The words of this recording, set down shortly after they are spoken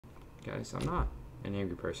Guys, I'm not an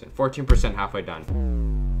angry person. 14% halfway done.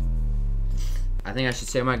 I think I should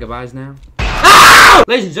say my goodbyes now. Ah!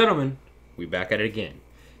 Ladies and gentlemen, we back at it again.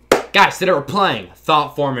 Guys, today we're playing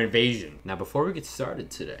Thoughtform Invasion. Now, before we get started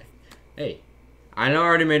today, hey, I know I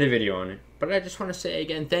already made a video on it, but I just want to say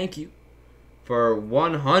again, thank you for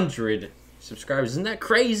 100 subscribers. Isn't that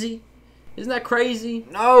crazy? Isn't that crazy?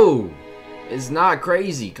 No, it's not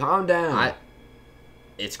crazy. Calm down.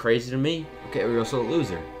 It's crazy to me. Okay, we're also a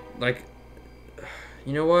loser. Like,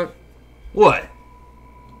 you know what? What?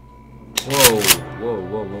 Whoa, whoa,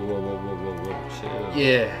 whoa, whoa, whoa, whoa, whoa, whoa, whoa, chill.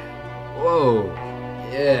 Yeah. Whoa.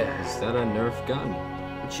 Yeah. Is that a Nerf gun?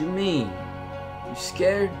 What you mean? You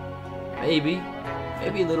scared? Maybe.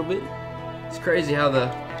 Maybe a little bit. It's crazy how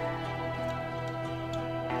the...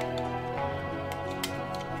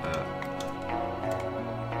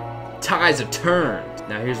 tides have turned.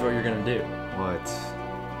 Now here's what you're gonna do. What?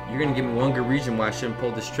 You're gonna give me one good reason why I shouldn't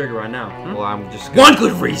pull this trigger right now. Well, I'm just One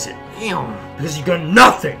good reason! Damn. Because you got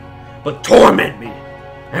nothing but torment me.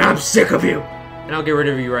 And I'm sick of you. And I'll get rid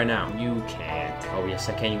of you right now. You can't. Oh, yes,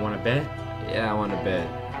 I can. You want to bet? Yeah, I want to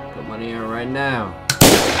bet. Put money on right now.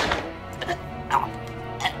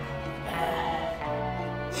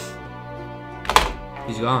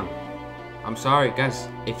 He's gone. I'm sorry, guys.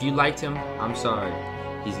 If you liked him, I'm sorry.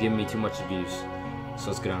 He's giving me too much abuse. So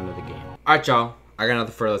let's get on to the game. Alright, y'all. I got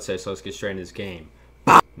nothing further to say, so let's get straight into this game.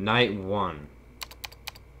 Night 1.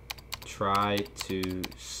 Try to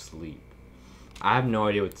sleep. I have no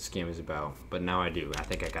idea what this game is about, but now I do. I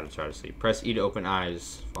think I gotta try to sleep. Press E to open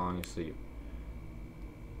eyes. Falling asleep.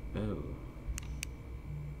 Oh.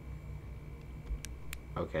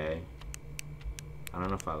 Okay. I don't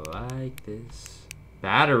know if I like this.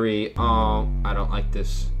 Battery. Oh, I don't like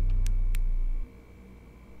this.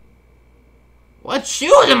 What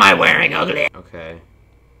shoes am I wearing, ugly? Okay.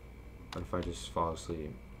 What if I just fall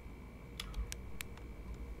asleep?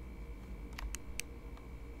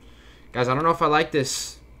 Guys, I don't know if I like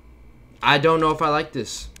this. I don't know if I like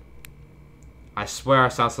this. I swear I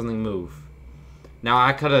saw something move. Now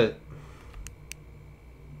I could've...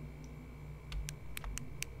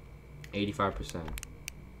 85%.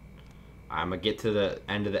 I'm gonna get to the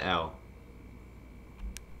end of the L.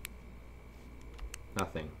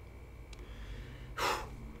 Nothing.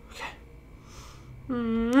 Okay.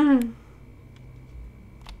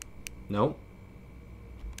 Nope.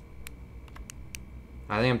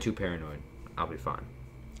 I think I'm too paranoid. I'll be fine.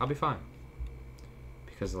 I'll be fine.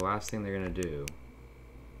 Because the last thing they're gonna do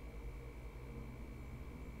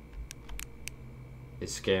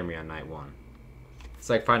is scare me on night 1. It's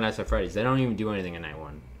like Five Nights at Freddy's. They don't even do anything on night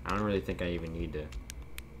 1. I don't really think I even need to.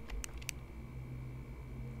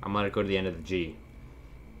 I'm gonna go to the end of the G.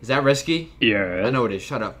 Is that risky? Yeah. I know it is.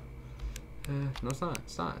 Shut up. No, it's not.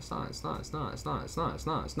 It's not. It's not. It's not. It's not. It's not. It's not. It's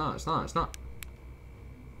not. It's not. It's not. It's not.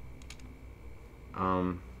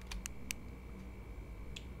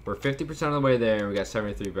 We're 50% of the way there, and we got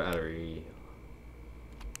 73 battery.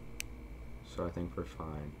 So I think we're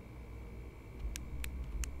fine.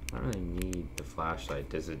 I don't really need the flashlight.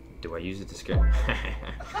 Do I use it to scare?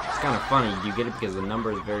 It's kind of funny. You get it because the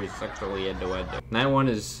number is very sexually head-to-head. Night 1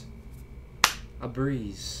 is a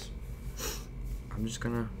breeze.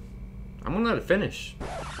 I'm gonna let it finish.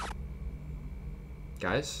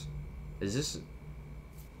 Guys, is this...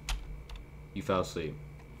 You fell asleep.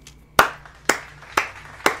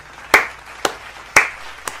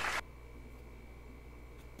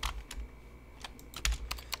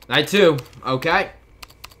 Night 2, okay.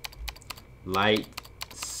 Light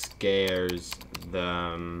scares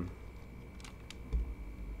them.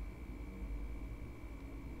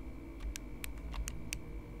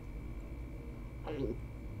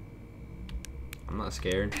 I'm not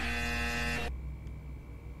scared.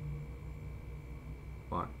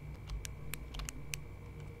 What?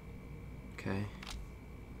 Okay. I'm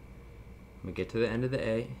gonna get to the end of the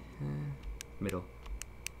A. Middle.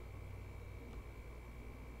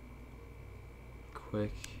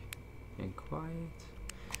 Quick and quiet.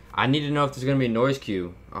 I need to know if there's gonna be a noise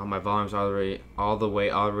cue. Oh, my volume's already all the way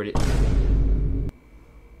up.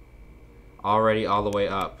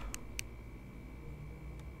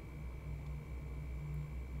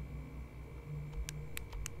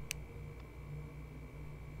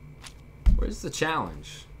 Where's the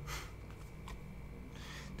challenge?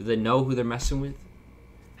 Do they know who they're messing with?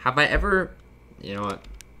 Have I ever... You know what?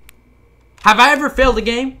 Have I ever failed a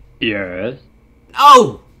game? Yes.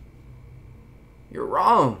 No! You're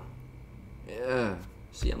wrong. Yeah.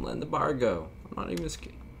 See, I'm letting the bar go. I'm not even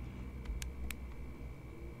scared.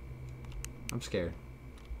 I'm scared.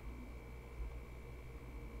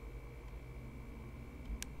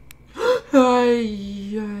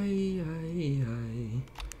 Ay, ay,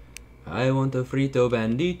 I want a frito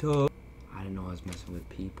bandito. I didn't know I was messing with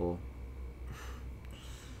people.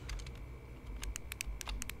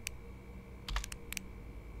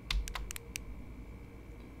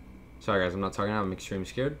 Sorry guys, I'm not talking now. I'm extremely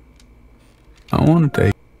scared. I want to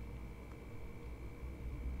take.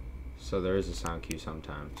 So there is a sound cue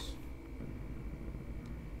sometimes.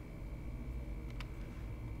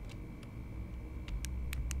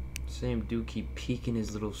 Same dude keep peeking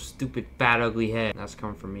his little stupid fat ugly head. That's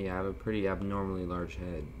coming from me. I have a pretty abnormally large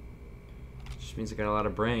head. Just means I got a lot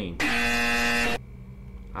of brain. I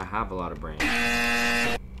have a lot of brain.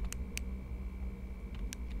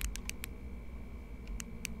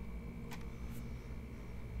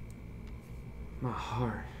 My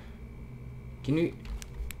heart. Can you...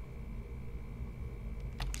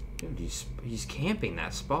 Dude, he's camping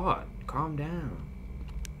that spot. Calm down.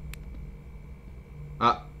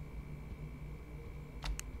 I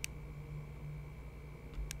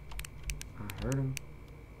heard him.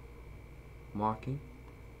 Walking.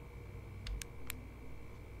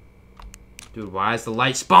 Dude, why is the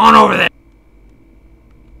light spawn over there?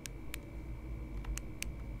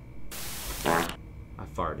 I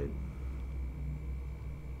farted.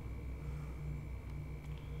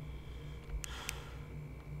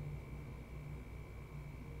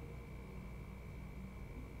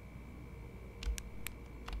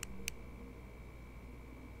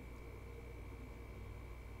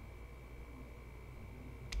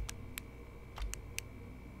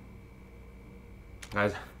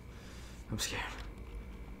 Guys, I'm scared.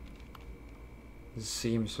 This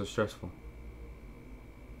seems so stressful.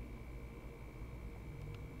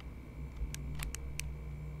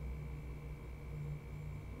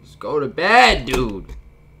 Just go to bed, dude.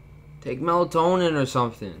 Take melatonin or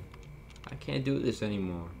something. I can't do this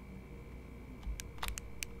anymore.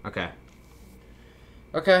 Okay.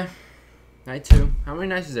 Okay. Night 2. How many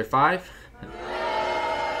nights is there? 5?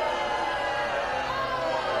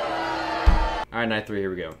 Alright, night 3, here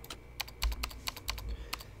we go.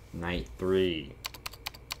 Night 3.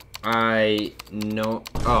 I know.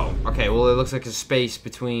 Oh, okay, well, it looks like a space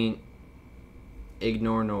between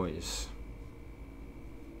ignore noise.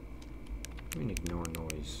 I mean, ignore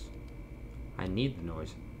noise. I need the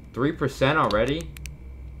noise. 3% already?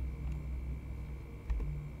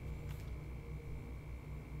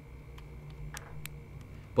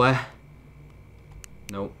 What?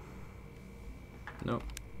 Nope. Nope.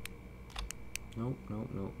 Nope, nope,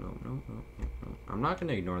 nope, nope, nope, nope, nope. I'm not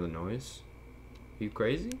gonna ignore the noise. Are you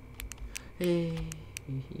crazy? Hey,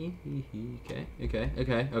 okay, okay,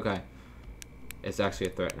 okay, okay. It's actually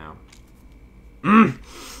a threat now.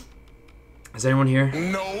 Is anyone here?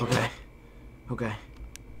 No. Okay. Okay.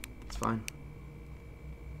 It's fine.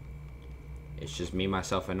 It's just me,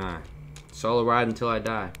 myself, and I. Solo ride until I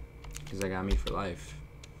die. Because I got me for life.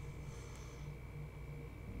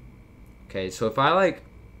 Okay, so if I, like,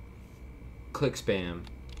 click spam.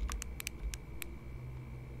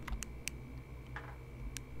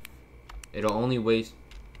 It'll only waste...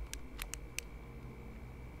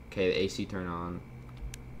 Okay, the AC turn on.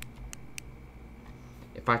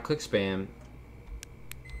 If I click spam...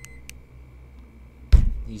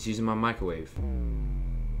 He's using my microwave.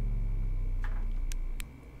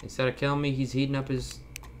 Instead of killing me, he's heating up his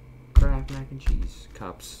Kraft mac and cheese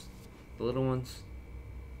cups. The little ones.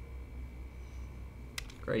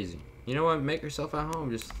 Crazy. You know what? Make yourself at home.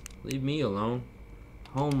 Just leave me alone.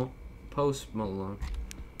 Home post alone.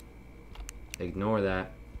 Ignore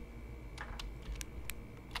that.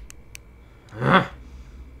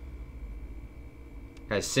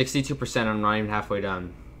 Guys, 62%. I'm not even halfway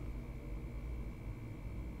done.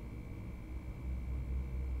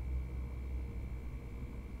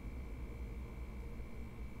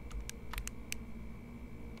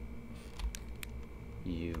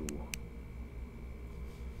 You.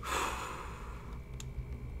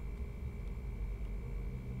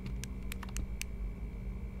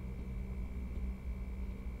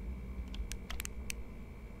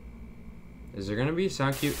 Is there gonna be a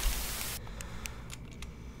sound cue?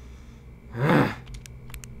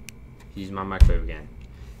 Use my microwave again.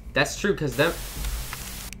 That's true, cause them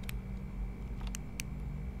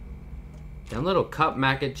little cup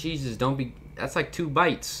mac and cheeses don't be. That's like 2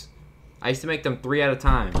 bites. I used to make them 3 at a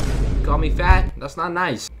time. You call me fat? That's not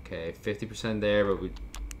nice. Okay, 50% there, but we.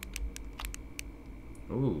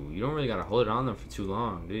 Ooh, you don't really gotta hold it on them for too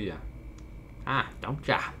long, do ya? Ah, don't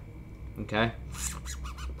ya? Okay.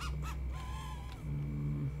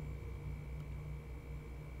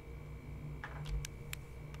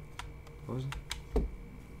 What was it?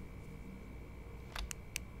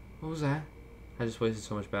 What was that? I just wasted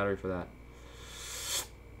so much battery for that.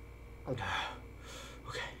 Okay.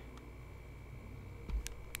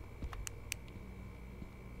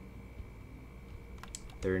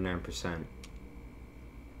 39%.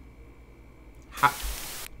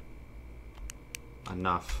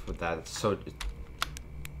 Enough with that. It's so cheap.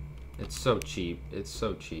 It's so cheap.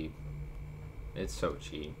 It's so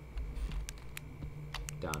cheap.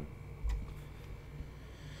 Done.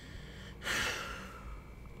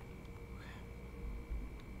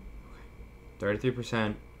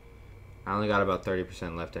 33%. I only got about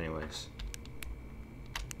 30% left anyways.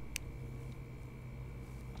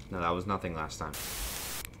 No, that was nothing last time.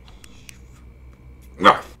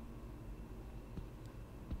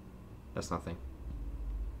 That's nothing.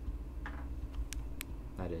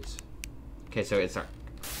 That is. Okay, so it's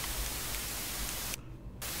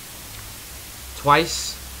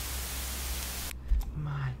twice.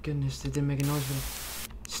 My goodness, it didn't make a noise for me.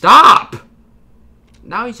 Stop!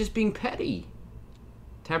 Now he's just being petty.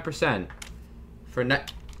 10% for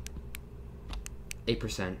net.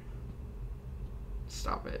 8%.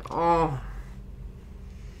 Stop it. Oh.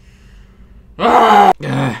 Ah!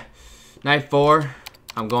 Night 4.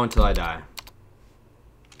 I'm going till I die.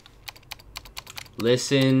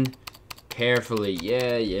 Listen carefully.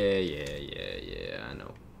 Yeah, I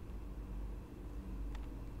know.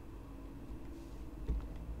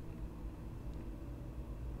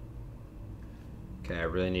 Okay, I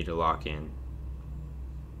really need to lock in.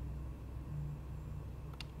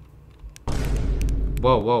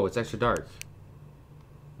 Whoa, it's extra dark.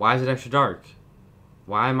 Why is it extra dark?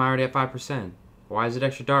 Why am I already at 5%? Why is it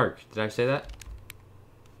extra dark? Did I say that?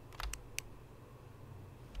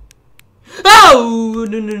 Oh!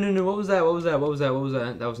 No. What was that?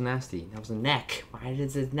 That was nasty. That was a neck. Why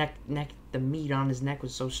did his neck, the meat on his neck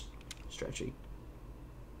was so stretchy?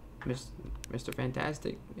 Mr.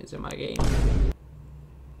 Fantastic is in my game.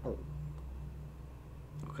 Oh.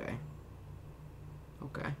 Okay.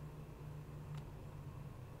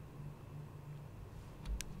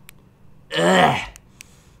 Ugh!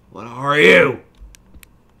 What are you?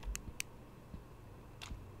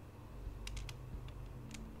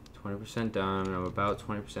 %20 done. I'm about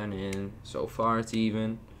 20% in. So far, it's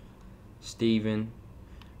even. Steven.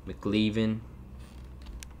 McLeavin.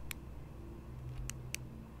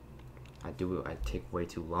 I take way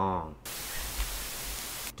too long.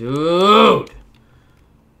 Dude!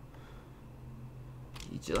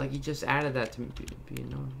 He just added that to be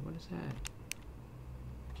annoying. What is that?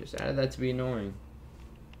 Just added that to be annoying.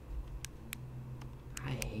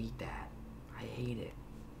 I hate that. I hate it.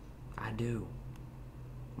 I do.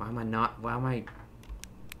 Why am I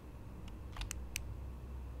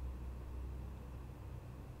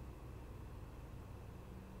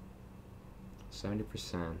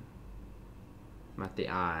 70%. I'm at the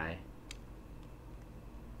eye.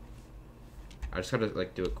 I just gotta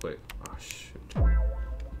like do it quick. Oh shoot.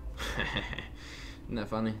 Isn't that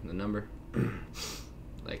funny? The number?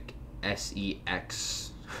 Like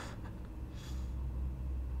SEX.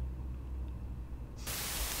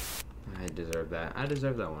 I deserve that. I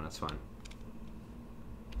deserve that one. That's fine.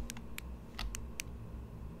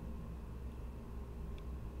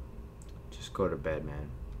 Just go to bed,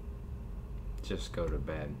 man. Just go to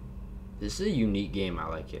bed. This is a unique game. I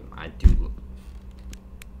like it. I do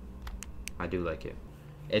like it.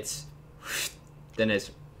 It's then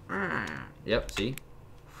it's yep. See.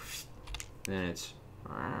 Then it's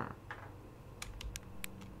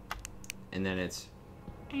and then it's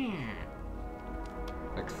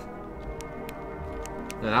like.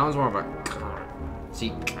 No, that one's more of a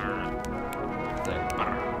see. It's like,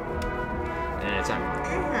 and it's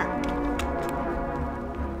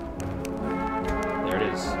there it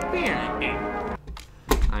is.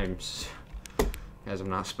 Guys, I'm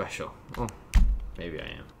not special. Oh, maybe I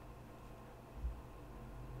am.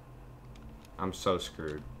 I'm so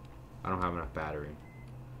screwed. I don't have enough battery.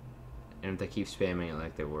 And if they keep spamming it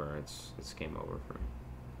like they were, it's game over for me.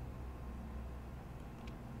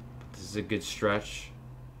 This is a good stretch.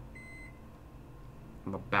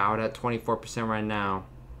 I'm about at 24% right now.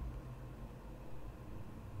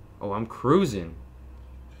 Oh, I'm cruising.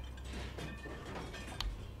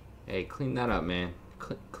 Hey, clean that up, man.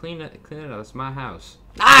 Clean it up. It's my house.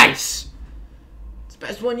 Nice! It's the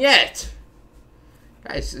best one yet.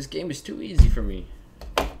 Guys, this game is too easy for me.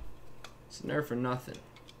 It's a nerf for nothing.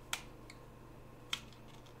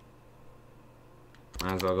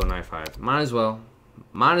 Might as well go knife 5. Might as well.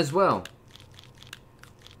 Might as well.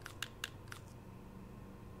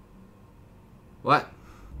 What?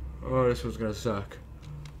 Oh, this one's gonna suck.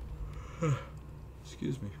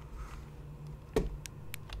 Excuse me.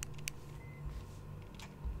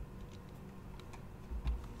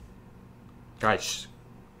 Guys,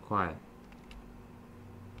 quiet.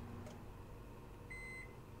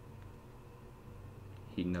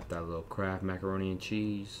 Heating up that little Kraft macaroni and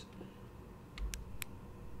cheese.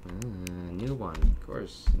 New one, of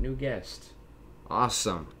course. New guest.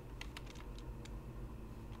 Awesome.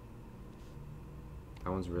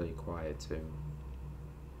 That one's really quiet too.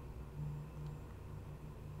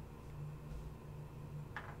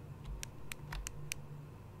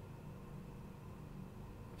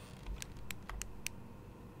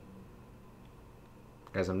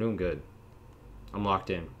 Guys, I'm doing good. I'm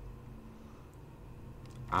locked in.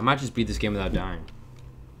 I might just beat this game without dying.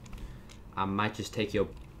 I might just take you.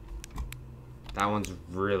 That one's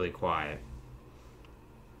really quiet.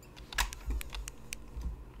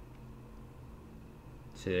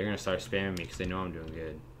 See, they're gonna start spamming me because they know I'm doing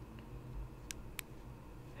good.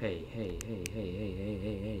 Hey, hey, hey, hey, hey, hey,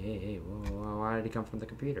 hey, hey, hey, hey. Whoa, why did he come from the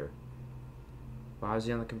computer? Why was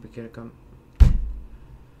he on the computer?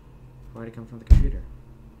 Why did he come from the computer?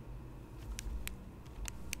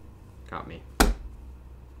 Got me.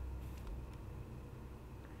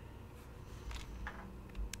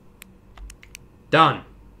 Done.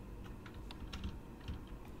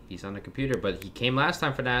 He's on the computer, but he came last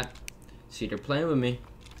time for that. See, they're playing with me.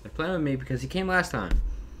 They're playing with me because he came last time.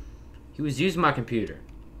 He was using my computer.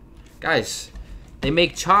 Guys, they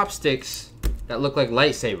make chopsticks that look like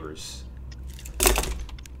lightsabers.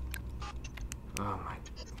 Oh my.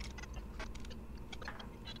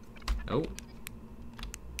 Oh.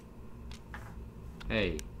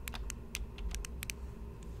 Hey.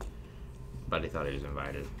 Buddy thought he was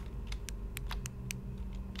invited.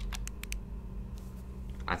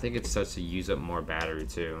 I think it starts to use up more battery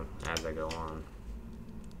too as I go on.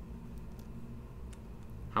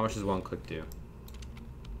 How much does one click do?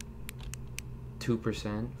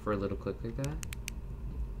 2% for a little click like that?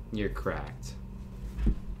 You're cracked.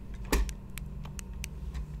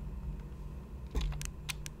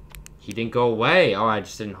 He didn't go away. Oh, I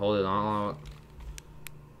just didn't hold it long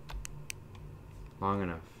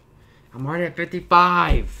enough. I'm already at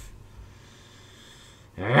 55.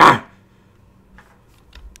 Ah!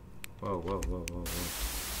 Whoa, whoa, whoa, whoa, whoa.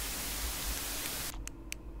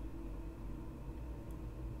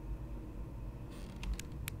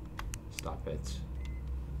 Stop it.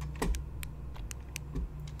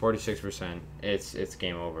 46%. It's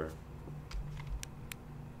game over.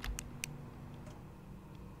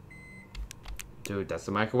 Dude, that's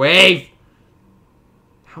the microwave!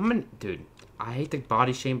 How many... Dude, I hate the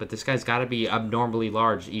body shame, but this guy's gotta be abnormally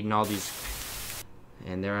large eating all these...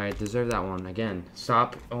 And there, I deserve that one again.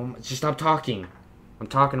 Stop. Oh, just stop talking. I'm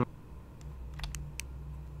talking.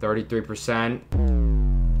 33%.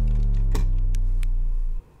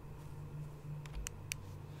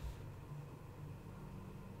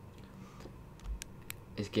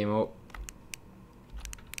 It's game over.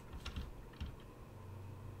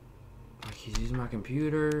 Like, he's using my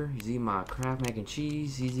computer. He's eating my Kraft mac and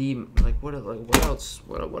cheese. He's eating what else?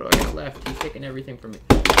 What do I got left? He's taking everything from me.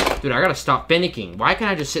 Dude, I gotta stop finicking. Why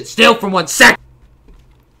can't I just sit still for 1 sec?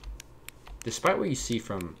 Despite what you see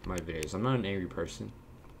from my videos, I'm not an angry person.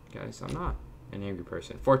 Guys, I'm not an angry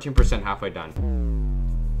person. 14% halfway done.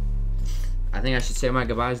 I think I should say my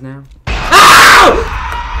goodbyes now. Ow!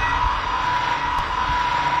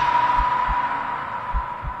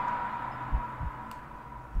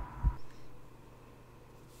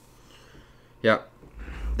 Yep.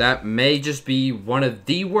 That may just be one of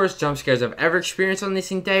the worst jump scares I've ever experienced on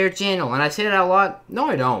this entire channel. And I say that a lot. No,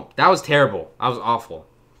 I don't. That was terrible. That was awful.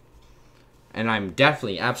 And I'm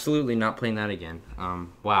definitely, absolutely not playing that again.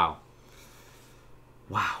 Wow.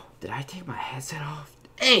 Wow. Did I take my headset off?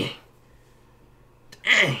 Dang.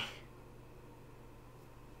 Dang.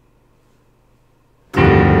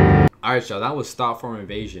 Alright, y'all. That was Thoughtform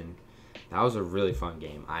Invasion. That was a really fun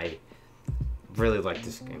game. I really liked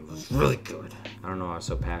this game. It was really good. I don't know why I was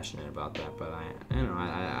so passionate about that, but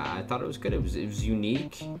I thought it was good. It was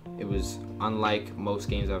unique. It was unlike most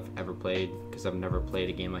games I've ever played because I've never played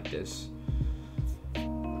a game like this.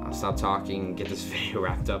 I'll stop talking and get this video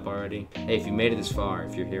wrapped up already. Hey, if you made it this far,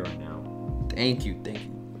 if you're here right now, thank you, thank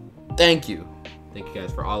you, thank you. Thank you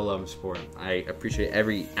guys for all the love and support. I appreciate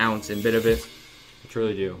every ounce and bit of it. I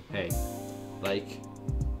truly do. Hey, like,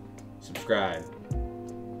 subscribe.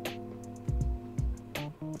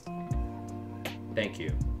 Thank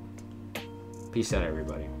you. Peace out,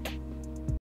 everybody.